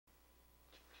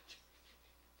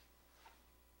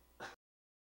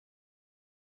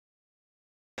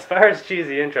far as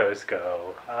cheesy intros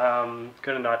go,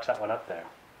 gonna notch that one up there.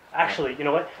 Actually, you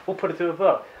know what? We'll put it to a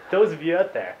vote. Those of you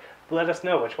out there, let us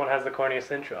know which one has the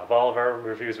corniest intro of all of our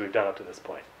reviews we've done up to this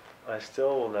point. I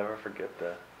still will never forget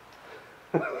that.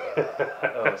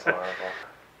 That was horrible.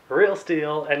 Real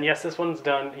Steel, and yes, this one's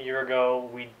done a year ago.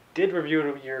 We did review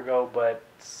it a year ago, but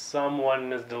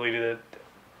someone has deleted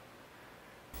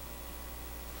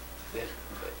it.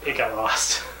 It got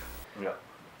lost. Yeah.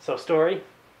 So story?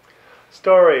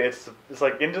 Story, it's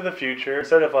like into the future.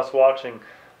 Instead of us watching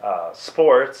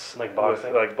sports, Like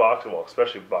boxing? like boxing, well,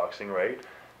 especially boxing, right?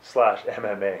 Slash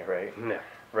MMA, right? Yeah.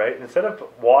 Right? Instead of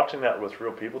watching that with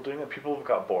real people doing it, people have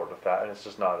got bored with that, and it's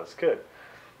just not as good.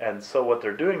 And so what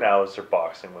they're doing now is they're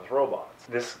boxing with robots.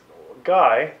 This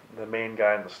guy, the main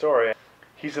guy in the story,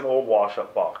 he's an old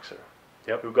wash-up boxer.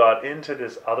 Yep. Who got into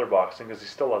this other boxing because he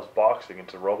still loves boxing,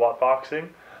 into robot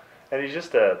boxing, and he's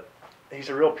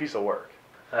a real piece of work.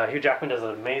 Hugh Jackman does an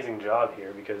amazing job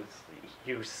here because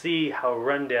you see how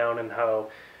run down and how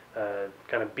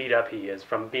kind of beat up he is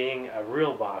from being a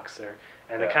real boxer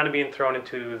and kind of being thrown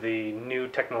into the new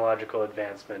technological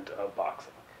advancement of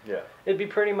boxing. Yeah. It'd be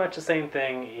pretty much the same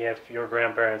thing if your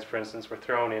grandparents, for instance, were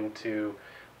thrown into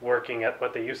working at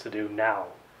what they used to do now.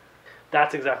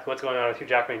 That's exactly what's going on with Hugh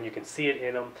Jackman. You can see it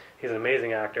in him. He's an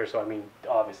amazing actor, so I mean,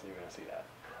 obviously you're going to see that.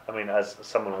 I mean, as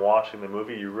someone watching the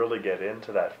movie, you really get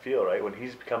into that feel, right? When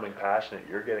he's becoming passionate,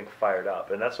 you're getting fired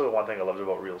up. And that's one thing I loved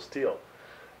about Real Steel.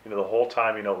 You know, the whole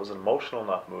time, you know, it was an emotional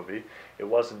enough movie. It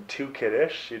wasn't too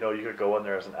kiddish. You know, you could go in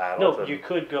there as an adult. No, you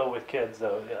could go with kids,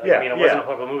 though. Yeah, I mean, it wasn't a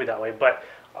horrible movie that way, but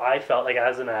I felt like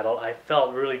as an adult, I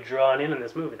felt really drawn in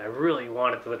this movie. And I really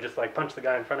wanted to just like punch the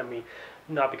guy in front of me,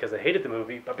 not because I hated the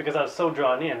movie, but because I was so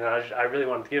drawn in, and I really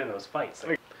wanted to get in those fights.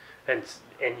 And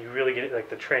you really get like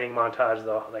the training montage,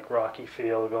 the like Rocky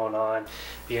feel going on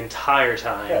the entire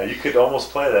time. Yeah, you could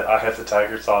almost play that "I Have the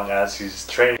Tiger" song as he's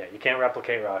training. Yeah, you can't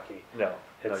replicate Rocky. No,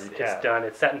 you can't. It's done.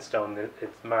 It's set in stone.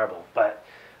 It's marble. But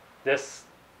this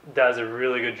does a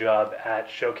really good job at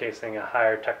showcasing a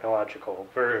higher technological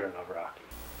version of Rocky.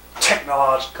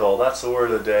 Technological, that's the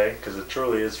word of the day, because it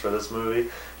truly is for this movie.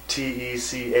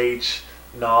 T-E-C-H,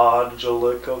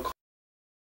 nodgelical,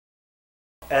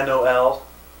 N-O-L,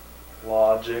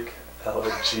 logic,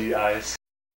 L-O-G-I-C.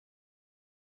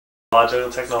 Logical,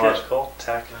 technological,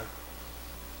 technological.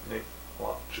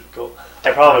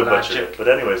 I probably butchered it, but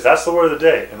anyways, that's the word of the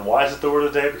day. And why is it the word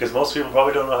of the day? Because most people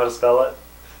probably don't know how to spell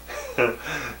it.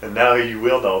 And now you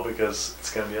will know, because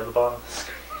it's going to be on the bottom.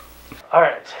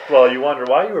 Alright. Well, you wonder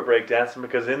why you were breakdancing,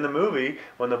 because in the movie,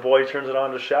 when the boy turns it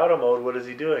on to shadow mode, what is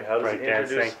he doing? How does he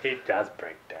introduce? He does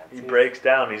breakdance. He breaks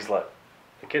down, he's like...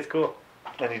 The kid's cool.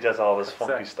 And he does all this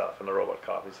funky stuff, and the robot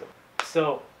copies him.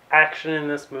 So, action in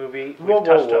this movie, Whoa.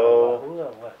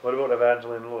 What? What about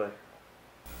Evangeline Lilly?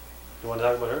 You want to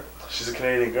talk about her? She's a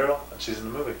Canadian girl, and she's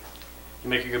in the movie. You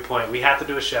make a good point. We have to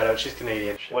do a shout out. She's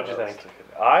Canadian. What'd you think?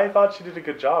 I thought she did a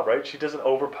good job, right? She doesn't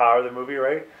overpower the movie,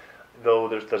 right? Though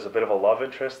there's a bit of a love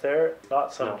interest there. It's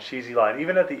not some cheesy line.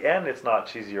 Even at the end, it's not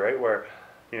cheesy, right? Where,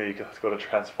 you know, you could go to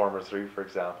Transformers 3, for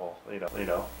example. You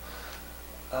know,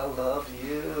 I love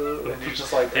you, and you're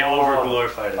just like, they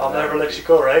over-glorified it. I'll never let you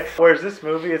go, right? Whereas this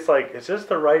movie, it's like, it's just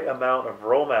the right amount of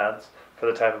romance for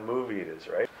the type of movie it is,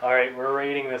 right? All right, we're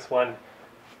rating this one.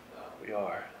 We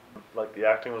are. Like, the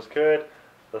acting was good,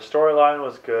 the storyline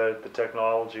was good, the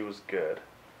technology was good.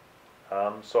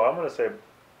 So I'm gonna say,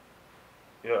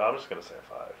 you know, I'm just gonna say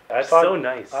a 5. So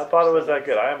nice. I thought it was that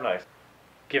good. I am nice.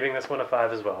 Giving this one a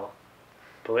 5 as well.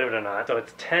 Believe it or not. So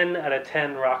it's 10 out of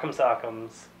 10 Rock'em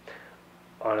Sock'ems.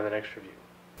 On to the next review.